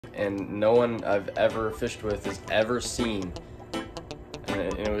and no one I've ever fished with has ever seen.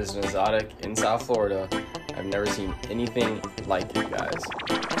 And it was an exotic in South Florida. I've never seen anything like it, guys.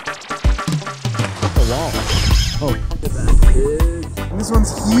 Oh, this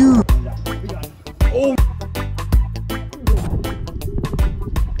one's huge. Oh.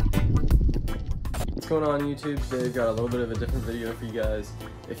 What's going on YouTube? Today I've got a little bit of a different video for you guys.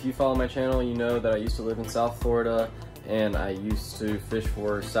 If you follow my channel, you know that I used to live in South Florida and I used to fish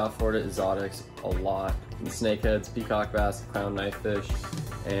for South Florida exotics a lot. Snakeheads, peacock bass, clown knifefish,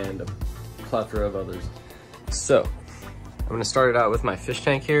 and a plethora of others. So, I'm gonna start it out with my fish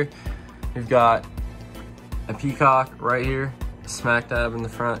tank here. We've got a peacock right here, smack dab in the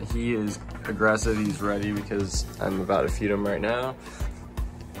front. He is aggressive, he's ready because I'm about to feed him right now.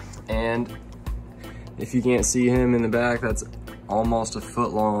 And if you can't see him in the back, that's almost a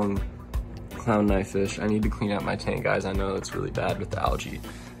foot long clown knifefish. I need to clean out my tank, guys. I know it's really bad with the algae.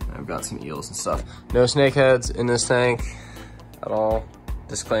 I've got some eels and stuff. No snakeheads in this tank at all.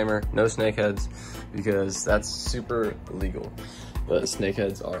 Disclaimer, no snakeheads, because that's super illegal. But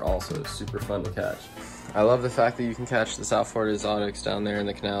snakeheads are also super fun to catch. I love the fact that you can catch the South Florida exotics down there in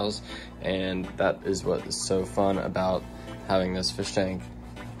the canals, and that is what is so fun about having this fish tank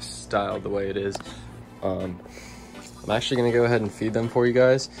styled the way it is. I'm actually gonna go ahead and feed them for you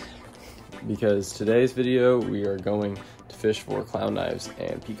guys, because today's video we are going to fish for clown knives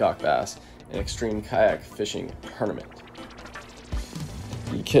and peacock bass in extreme kayak fishing tournament.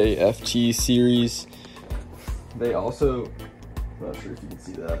 EKFT series. They also, I'm not sure if you can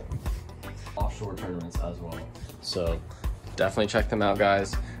see that, offshore tournaments as well. So definitely check them out,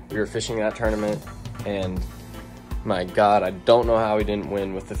 guys. We were fishing that tournament and my God, I don't know how we didn't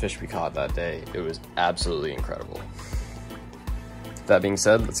win with the fish we caught that day. It was absolutely incredible. That being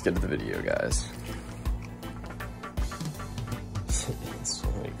said, let's get to the video, guys.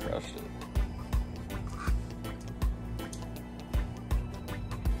 He crushed it.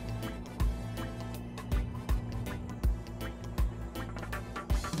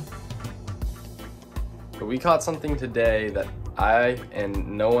 But we caught something today that I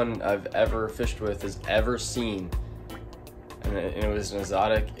and no one I've ever fished with has ever seen. And it was an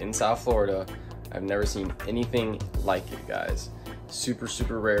exotic in South Florida. I've never seen anything like it, guys. Super,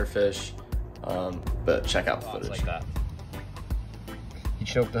 super rare fish, but check out the footage. Like that. He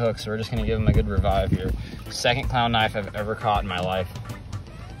choked the hook, so we're just gonna give him a good revive here. Second clown knife I've ever caught in my life.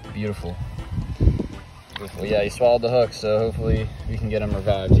 Beautiful. Beautiful. Yeah, he swallowed the hook, so hopefully we can get him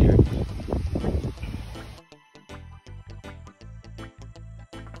revived here.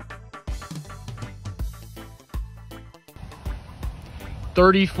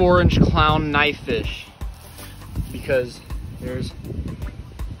 .34-inch clown knifefish, because there's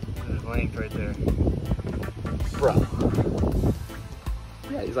length right there, bro.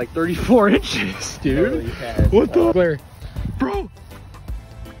 Yeah, he's like 34 inches, dude. What the? Claire, bro,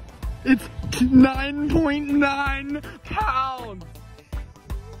 it's 9.9 pounds.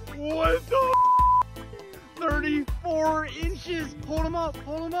 What the? 34 inches. Hold him up.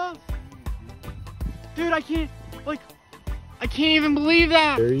 Hold him up, dude. I can't even believe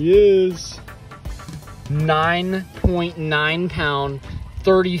that. There he is. 9.9 pound,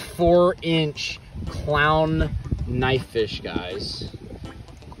 34-inch clown knifefish, guys.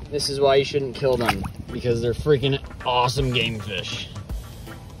 This is why you shouldn't kill them, because they're freaking awesome game fish.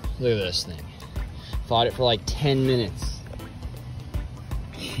 Look at this thing. Fought it for like 10 minutes.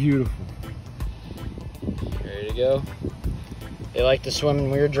 Beautiful. Ready to go? They like to swim in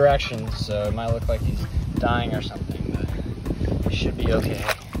weird directions, so it might look like he's dying or something, but he should be okay.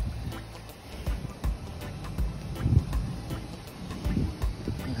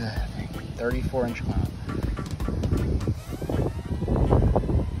 Look at that thing, 34-inch clown.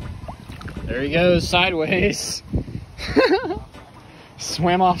 There he goes, sideways.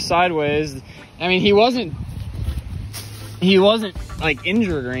 Swam off sideways. I mean, he wasn't like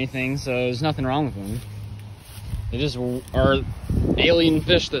injured or anything, so there's nothing wrong with him. They just are alien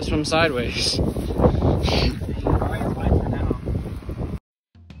fish that swim sideways.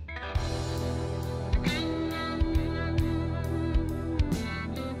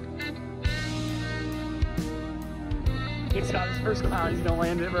 He's got his first clown, he's gonna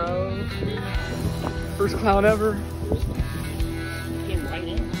land it, bro. First clown ever.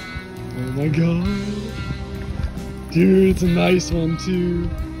 Oh my God. Dude, it's a nice one too.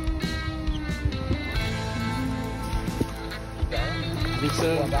 I think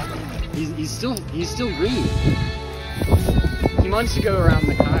so. He's still green. He wants to go around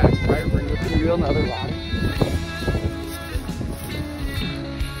the kayaks, right? Bring the wheel and the other body.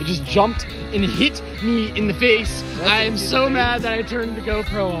 It just jumped and hit me in the face. I am so mad that I turned the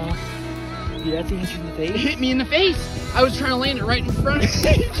GoPro off. You have to hit you in the face? It hit me in the face. I was trying to land it right in front of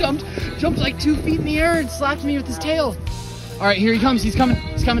me. He jumped like 2 feet in the air and slapped me with his tail. All right, here he comes. He's coming.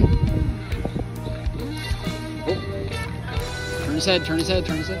 He's coming. Oh. Turn his head. Turn his head.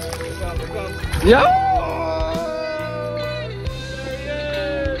 Turn his head. Yeah.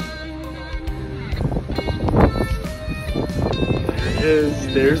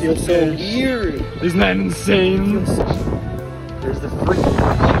 There's the so fish. weird. Isn't that insane? There's the freaking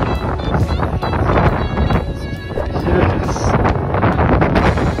yes.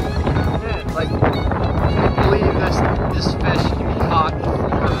 Man, like, I can't believe this fish can be caught for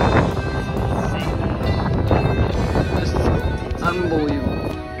just unbelievable.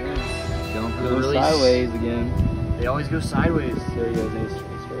 Don't They're go really sideways again. They always go sideways. There you go, nice.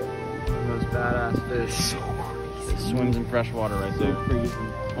 Those badass fish. So swims in fresh water right there.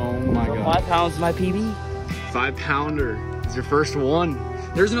 Freezing. Oh my god. 5 pounds is my PB. 5 pounder. It's your first one.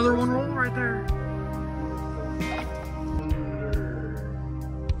 There's another one rolling right there.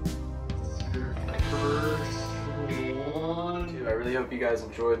 I really hope you guys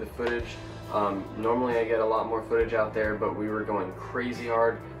enjoyed the footage. Normally I get a lot more footage out there, but we were going crazy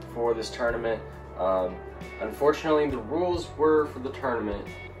hard for this tournament. Unfortunately, the rules were for the tournament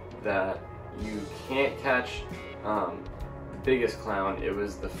that you can't catch the biggest clown. It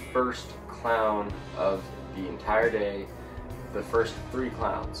was the first clown of the entire day, the first 3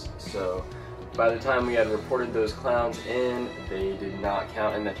 clowns. So by the time we had reported those clowns in, they did not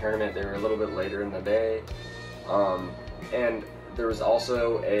count in the tournament. They were a little bit later in the day. And there was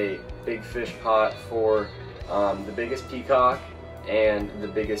also a big fish pot for the biggest peacock and the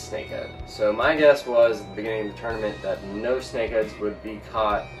biggest snakehead. So my guess was at the beginning of the tournament that no snakeheads would be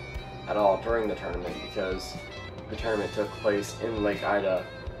caught at all during the tournament because the tournament took place in Lake Ida.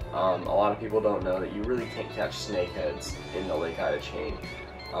 A lot of people don't know that you really can't catch snakeheads in the Lake Ida chain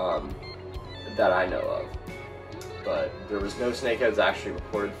that I know of. But there was no snakeheads actually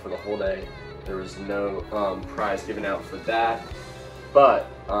reported for the whole day. There was no prize given out for that. But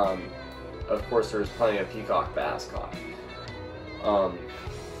of course there was plenty of peacock bass caught.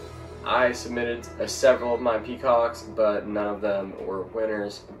 I submitted several of my peacocks, but none of them were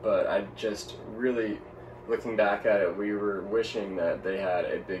winners. But I just really, looking back at it, we were wishing that they had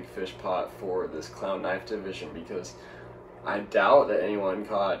a big fish pot for this clown knife division because I doubt that anyone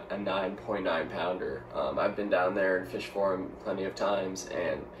caught a 9.9 pounder. I've been down there and fished for them plenty of times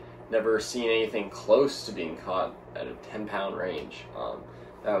and never seen anything close to being caught at a 10-pound range.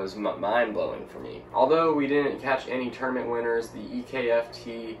 That was mind-blowing for me. Although we didn't catch any tournament winners, the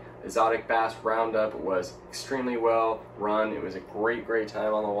EKFT Exotic Bass Roundup was extremely well run. It was a great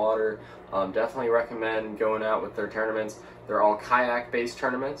time on the water. Definitely recommend going out with their tournaments. They're all kayak-based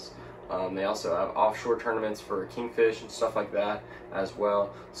tournaments. They also have offshore tournaments for kingfish and stuff like that as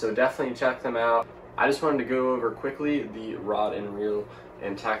well. So definitely check them out. I just wanted to go over quickly the rod and reel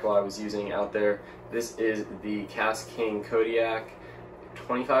and tackle I was using out there. This is the Kastking Kodiak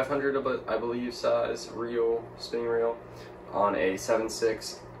 2500, I believe, size reel, spinning reel, on a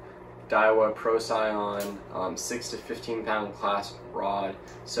 7.6 Diawa Procyon 6 to 15 pound class rod.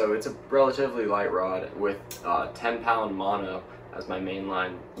 So it's a relatively light rod with 10 pound mono as my main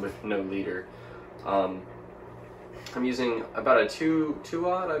line with no leader. I'm using about a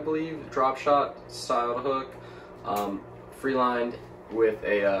 2-aught, I believe, drop shot styled hook, free lined with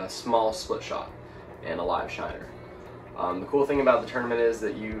a small split shot and a live shiner. The cool thing about the tournament is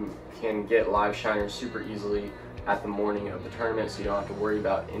that you can get live shiners super easily at the morning of the tournament, so you don't have to worry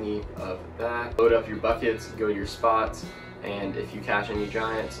about any of that. Load up your buckets, go to your spots, and if you catch any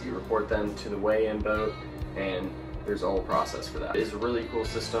giants, you report them to the weigh-in boat, and there's a whole process for that. It's a really cool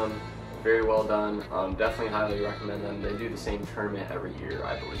system, very well done. Definitely highly recommend them. They do the same tournament every year,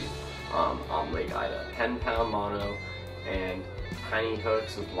 I believe, on Lake Ida. 10-pound mono and tiny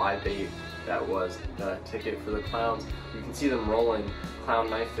hooks with live bait. That was the ticket for the clowns. You can see them rolling.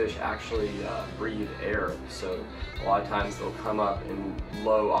 Clown knife fish actually breathe air, so a lot of times they'll come up in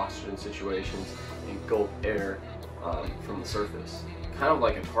low oxygen situations and gulp air from the surface, kind of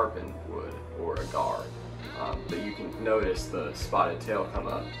like a tarpon would or a gar. But you can notice the spotted tail come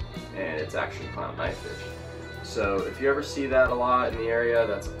up, and it's actually clown knife fish. So if you ever see that a lot in the area,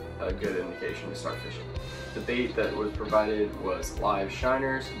 that's a good indication to start fishing. The bait that was provided was live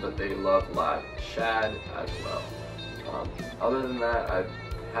shiners, but they love live shad as well. Other than that, I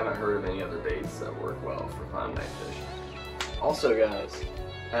haven't heard of any other baits that work well for clown knife fish. Also guys,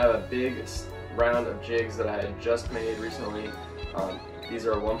 I have a big round of jigs that I had just made recently. These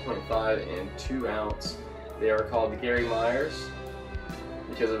are 1.5 and 2 ounce. They are called the Gary Myers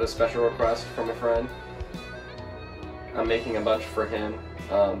because of a special request from a friend. I'm making a bunch for him.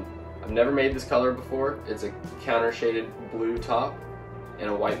 I've never made this color before. It's a counter shaded blue top and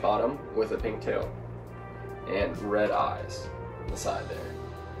a white bottom with a pink tail and red eyes on the side there.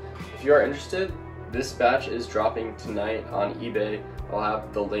 If you are interested, this batch is dropping tonight on eBay. I'll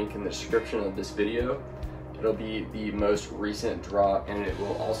have the link in the description of this video. It'll be the most recent drop, and it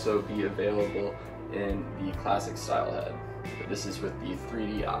will also be available in the classic style head. But this is with the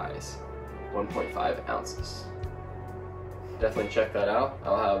 3D eyes, 1.5 ounces. Definitely check that out.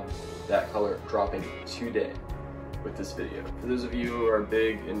 I'll have that color dropping today with this video. For those of you who are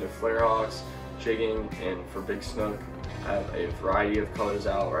big into flare hawks, jigging, and for big snook, I have a variety of colors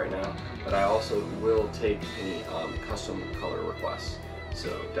out right now, but I also will take any custom color requests. So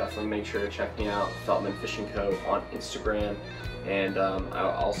definitely make sure to check me out, FeltmanFishingCO on Instagram, and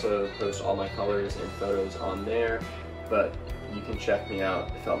I'll also post all my colors and photos on there, but you can check me out,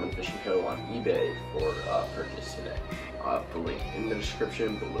 FeltmanFishingCO on eBay for purchase today. I'll have the link in the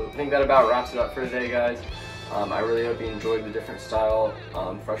description below. I think that about wraps it up for today, guys. I really hope you enjoyed the different style,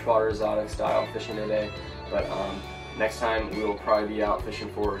 freshwater exotic style fishing today, but next time we will probably be out fishing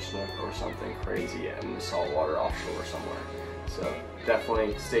for a snook or something crazy in the saltwater offshore somewhere. So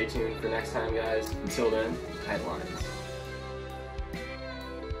definitely stay tuned for next time, guys. Until then, tight lines.